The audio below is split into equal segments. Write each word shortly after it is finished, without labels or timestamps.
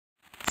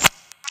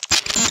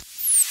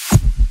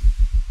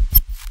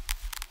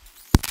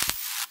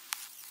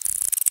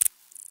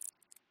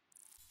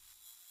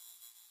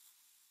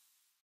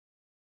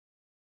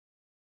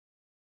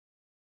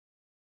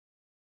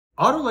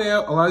Auto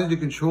layout allows you to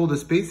control the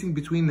spacing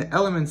between the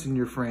elements in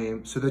your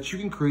frame so that you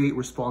can create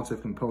responsive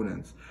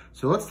components.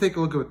 So let's take a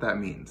look at what that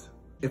means.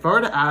 If I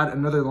were to add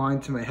another line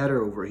to my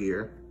header over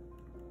here,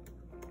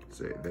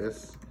 say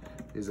this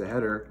is a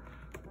header,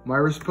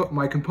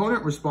 my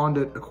component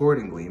responded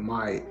accordingly.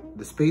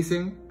 The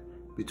spacing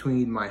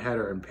between my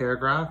header and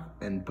paragraph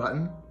and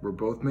button were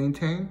both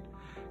maintained,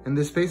 and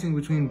the spacing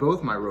between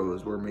both my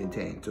rows were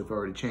maintained. So if I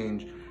were to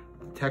change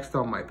the text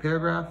on my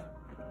paragraph,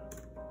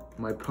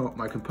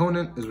 my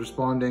component is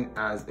responding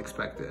as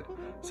expected.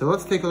 So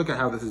let's take a look at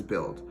how this is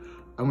built.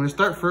 I'm going to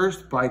start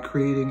first by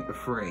creating a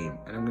frame,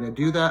 and I'm going to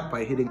do that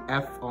by hitting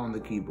F on the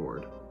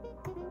keyboard.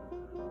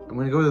 I'm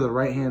going to go to the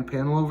right-hand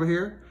panel over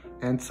here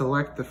and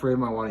select the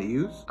frame I want to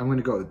use. I'm going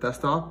to go to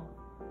desktop,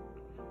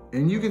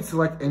 and you can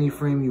select any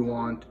frame you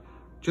want.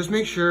 Just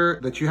make sure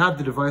that you have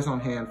the device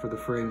on hand for the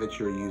frame that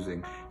you're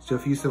using. So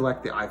if you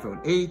select the iPhone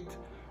 8,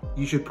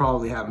 you should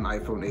probably have an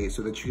iPhone 8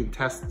 so that you can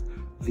test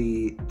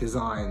the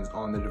designs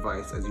on the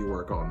device as you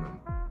work on them.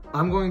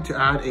 I'm going to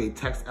add a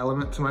text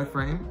element to my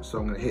frame, so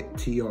I'm going to hit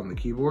T on the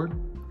keyboard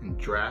and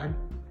drag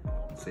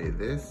and say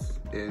this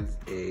is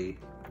a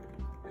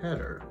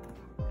header.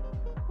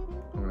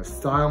 I'm going to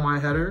style my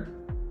header,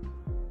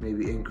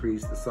 maybe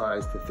increase the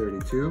size to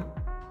 32,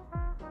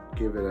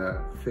 give it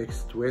a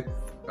fixed width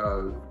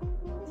of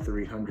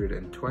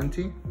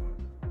 320.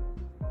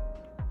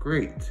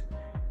 Great.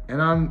 And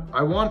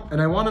I want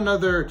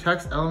another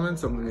text element,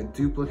 so I'm going to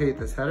duplicate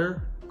this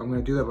header. I'm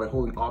going to do that by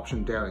holding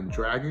Option down and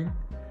dragging.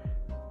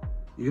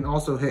 You can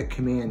also hit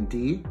Command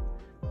D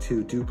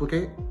to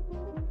duplicate.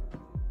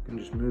 And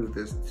just move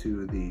this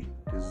to the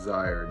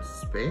desired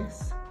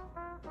space.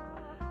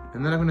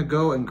 And then I'm going to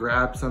go and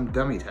grab some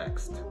dummy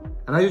text.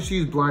 And I just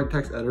use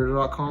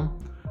blindtexteditor.com,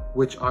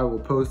 which I will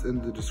post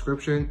in the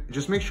description.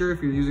 Just make sure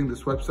if you're using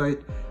this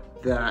website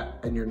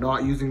and you're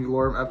not using the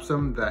lorem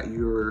ipsum, that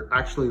you're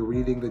actually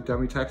reading the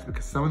dummy text,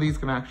 because some of these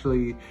can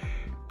actually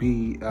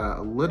be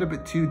a little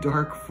bit too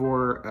dark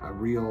for a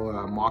real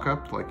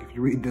mock-up. Like if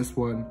you read this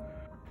one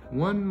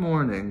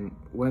morning,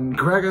 when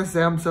Gregor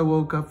Samsa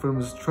woke up from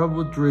his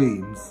troubled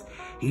dreams,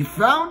 he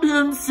found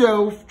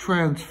himself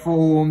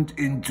transformed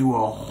into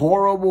a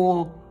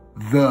horrible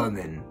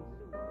vermin.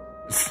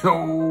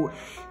 So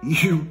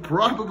you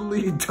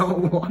probably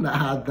don't want to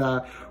add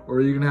that,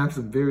 or you're gonna have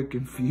some very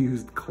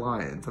confused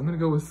clients. I'm gonna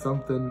go with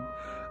something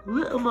a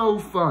little more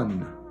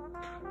fun.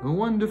 A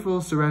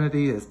wonderful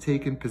serenity has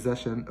taken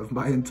possession of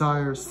my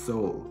entire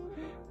soul.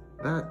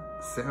 That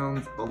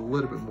sounds a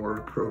little bit more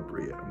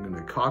appropriate. I'm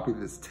gonna copy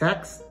this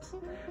text,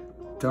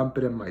 dump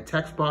it in my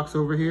text box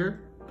over here,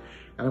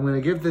 and I'm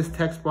gonna give this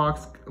text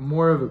box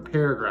more of a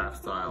paragraph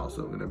style.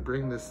 So I'm gonna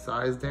bring this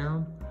size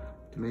down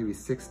to maybe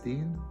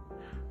 16.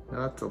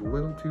 Now that's a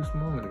little too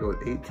small. I'm gonna go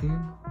with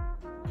 18.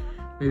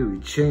 Maybe we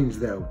change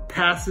the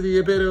opacity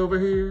a bit over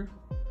here.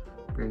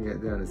 Bring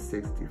it down to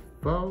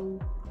 64.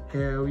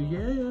 Hell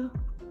yeah.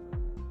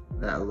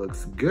 That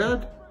looks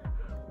good.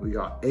 We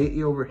got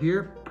 80 over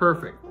here,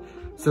 perfect.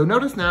 So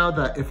notice now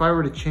that if I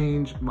were to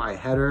change my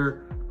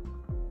header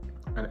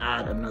and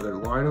add another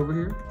line over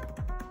here,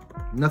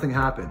 nothing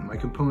happened. My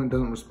component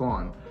doesn't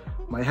respond.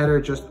 My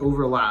header just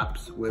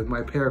overlaps with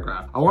my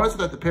paragraph. I want it so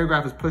that the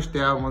paragraph is pushed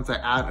down once I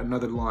add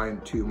another line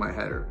to my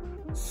header.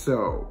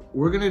 So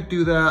we're gonna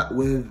do that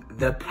with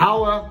the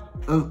power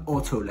of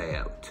auto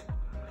layout.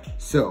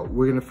 So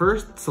we're gonna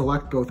first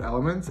select both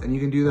elements, and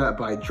you can do that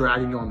by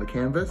dragging on the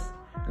canvas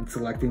and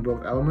selecting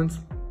both elements.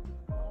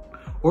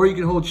 Or you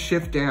can hold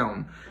Shift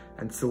down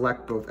and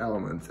select both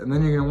elements. And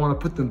then you're gonna wanna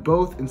put them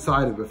both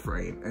inside of a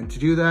frame. And to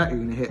do that, you're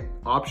gonna hit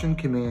Option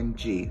Command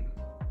G.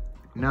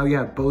 Now you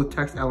have both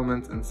text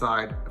elements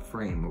inside a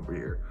frame over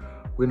here.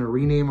 We're gonna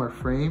rename our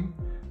frame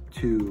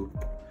to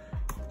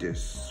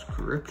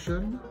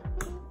description.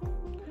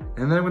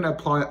 And then I'm gonna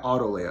apply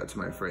auto layout to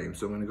my frame.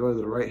 So I'm gonna go to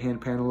the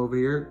right-hand panel over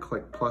here,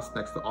 click plus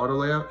next to auto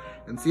layout,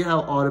 and see how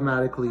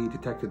automatically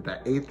detected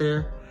that 8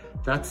 there.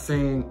 That's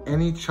saying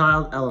any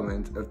child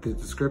element of the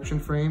description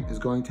frame is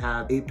going to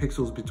have 8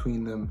 pixels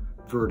between them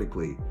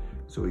vertically.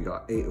 So we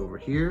got 8 over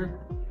here.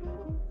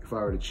 If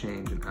I were to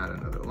change and add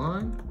another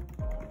line,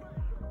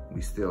 we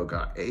still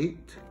got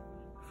 8.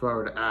 If I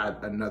were to add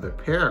another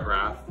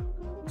paragraph,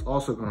 it's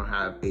also gonna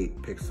have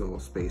 8 pixel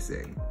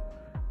spacing.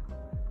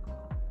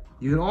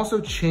 You can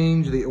also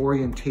change the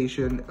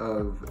orientation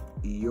of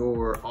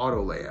your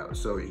auto layout.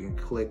 So you can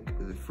click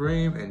the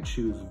frame and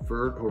choose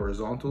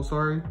horizontal,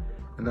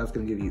 and that's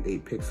gonna give you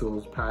 8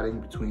 pixels padding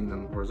between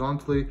them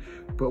horizontally,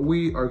 but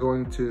we are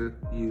going to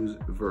use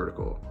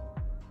vertical.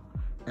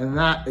 And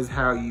that is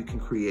how you can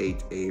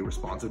create a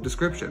responsive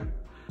description.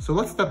 So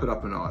let's step it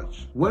up a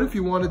notch. What if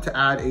you wanted to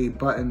add a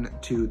button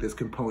to this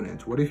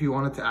component? What if you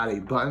wanted to add a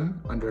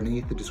button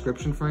underneath the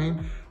description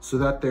frame so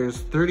that there's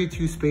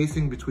 32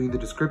 spacing between the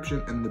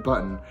description and the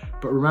button?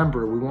 But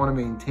remember, we want to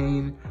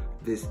maintain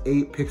this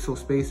 8 pixel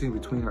spacing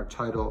between our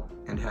title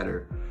and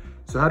header.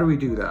 So how do we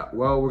do that?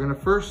 Well, we're gonna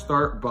first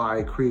start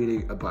by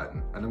creating a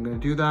button. And I'm gonna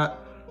do that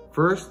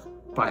first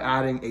by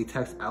adding a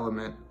text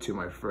element to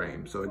my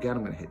frame. So again,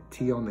 I'm gonna hit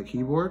T on the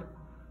keyboard.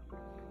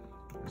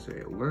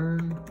 say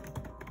learn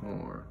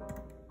more.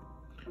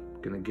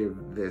 I'm gonna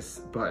give this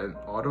button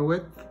auto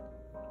width.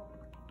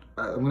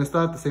 I'm gonna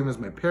start the same as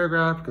my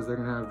paragraph because they're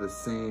gonna have the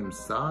same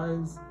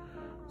size.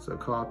 So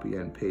copy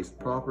and paste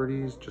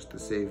properties just to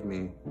save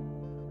me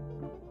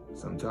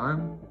some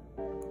time.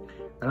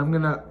 And I'm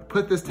gonna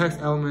put this text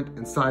element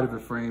inside of a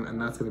frame, and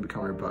that's gonna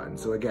become our button.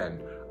 So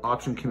again,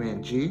 Option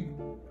Command G.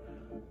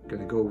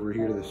 Gonna go over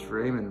here to this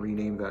frame and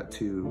rename that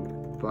to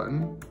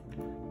button.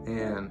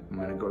 And I'm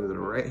gonna go to the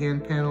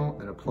right-hand panel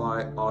and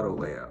apply auto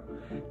layout.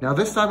 Now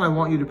this time I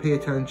want you to pay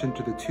attention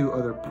to the two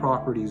other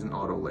properties in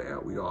auto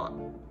layout. We got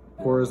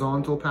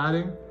horizontal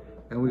padding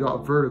and we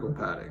got vertical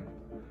padding.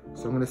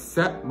 So I'm gonna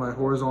set my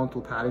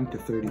horizontal padding to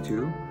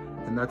 32,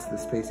 and that's the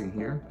spacing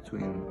here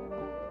between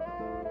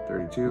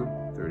 32,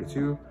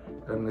 32.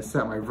 And I'm gonna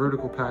set my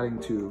vertical padding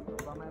to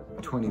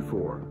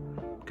 24.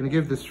 I'm gonna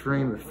give this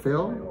frame a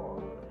fill.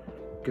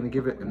 I'm gonna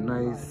give it a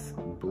nice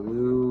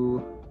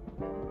blue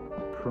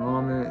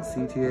prominent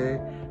CTA.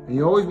 And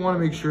you always wanna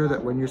make sure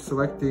that when you're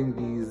selecting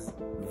these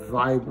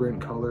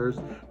vibrant colors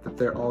that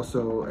they're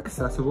also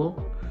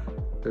accessible.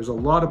 There's a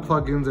lot of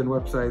plugins and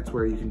websites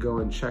where you can go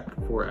and check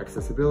for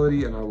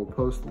accessibility, and I will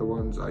post the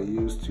ones I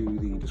use to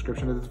the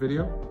description of this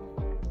video.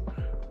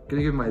 I'm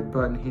gonna give my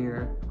button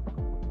here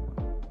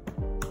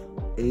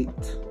 8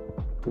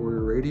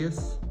 border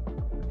radius,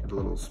 make it a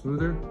little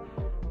smoother.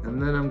 And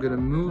then I'm gonna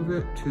move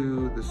it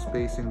to the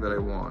spacing that I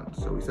want.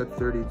 So we said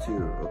 32,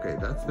 okay,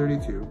 that's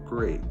 32,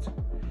 great.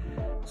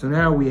 So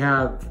now we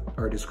have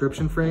our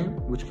description frame,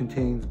 which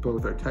contains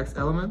both our text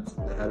elements,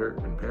 the header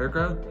and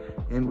paragraph,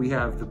 and we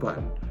have the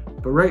button.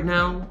 But right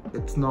now,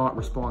 it's not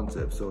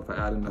responsive. So if I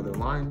add another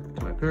line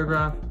to my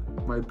paragraph,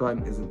 my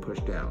button isn't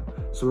pushed down.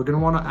 So we're gonna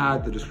wanna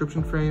add the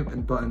description frame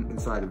and button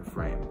inside of the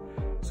frame.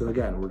 So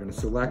again, we're gonna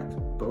select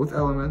both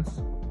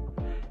elements,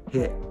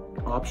 hit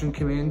Option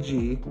Command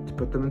G to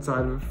put them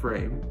inside of a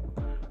frame.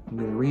 I'm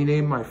gonna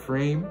rename my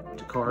frame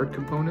to card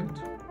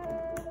component.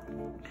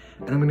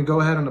 And I'm gonna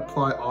go ahead and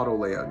apply auto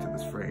layout to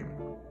this frame.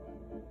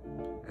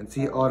 And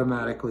see it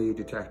automatically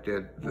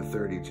detected the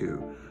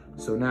 32.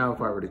 So now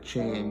if I were to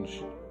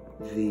change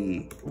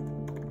the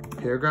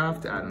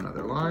paragraph to add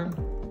another line.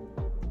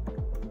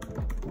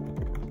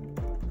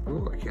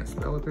 Oh, I can't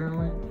spell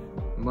apparently.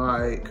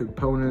 My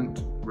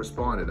component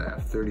responded. I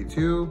have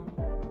 32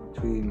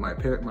 between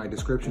my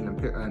description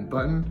and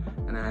button,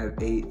 and I have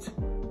 8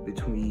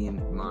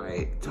 between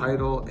my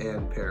title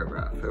and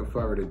paragraph. If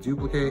I were to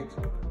duplicate,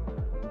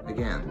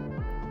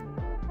 again,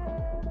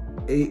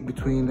 8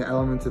 between the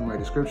elements in my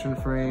description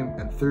frame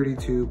and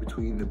 32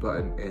 between the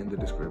button and the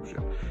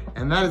description.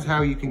 And that is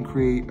how you can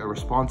create a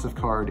responsive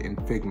card in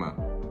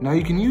Figma. Now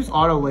you can use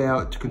auto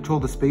layout to control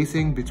the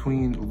spacing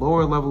between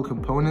lower level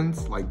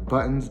components like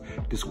buttons,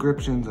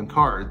 descriptions, and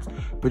cards,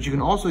 but you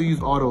can also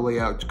use auto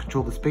layout to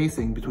control the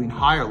spacing between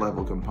higher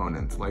level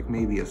components like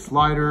maybe a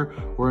slider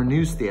or a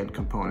newsstand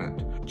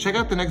component. Check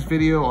out the next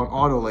video on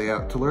auto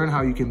layout to learn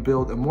how you can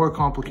build a more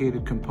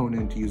complicated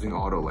component using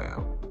auto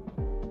layout.